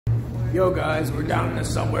Yo guys, we're down in the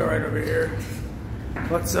subway right over here.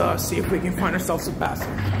 Let's see if we can find ourselves a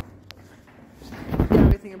bathroom. You have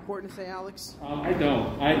anything important to say, Alex? I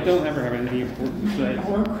don't ever have anything important to say.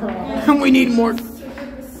 We need more.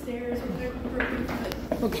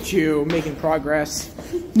 Look at you, making progress.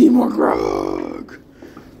 Need more grog.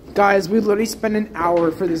 Guys, we literally spent an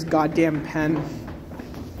hour for this goddamn pen.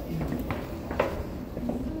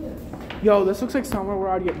 Yo, this looks like somewhere where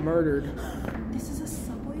I'd get murdered. This is a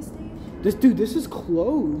subway station? This is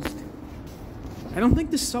closed. I don't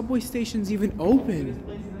think the subway station's even open.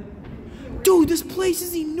 Dude, this place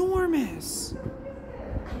is enormous.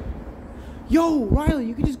 Yo, Riley,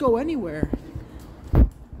 you can just go anywhere. Yo,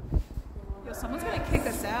 someone's gonna kick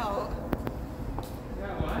us out.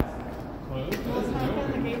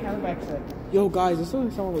 Yo, guys, this looks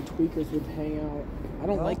like someone with tweakers would hang out. I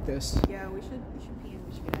don't like this. Yeah, we should pee and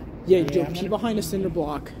we should get out of here. Yeah, Joe, pee behind a cinder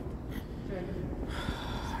block.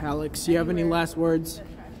 Alex, you have any last words?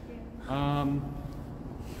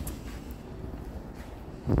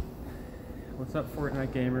 What's up,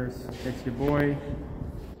 Fortnite gamers? It's your boy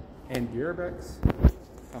and urbex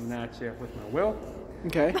coming at you with my will.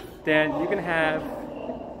 Okay. Dan, you can have.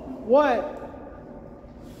 What?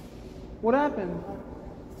 What happened?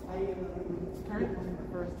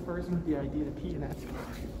 First person with the idea to pee in that.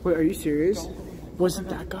 Wait, are you serious? Was it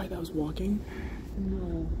that guy that was walking?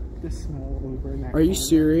 No, the small Uber in that. Are you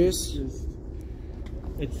serious?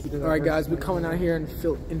 It's All right, guys, we're coming out here in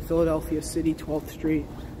Philadelphia City, 12th Street.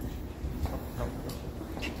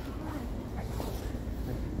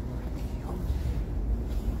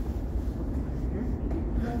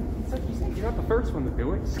 It's like you said, you're not the first one to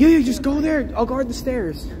do it. Yeah, just go there. I'll guard the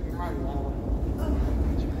stairs.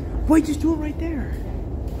 Wait, just do it right there.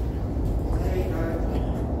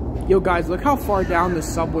 Yo, guys, look how far down the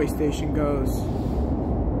subway station goes.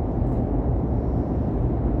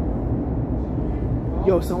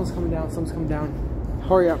 Yo, someone's coming down.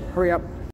 Hurry up.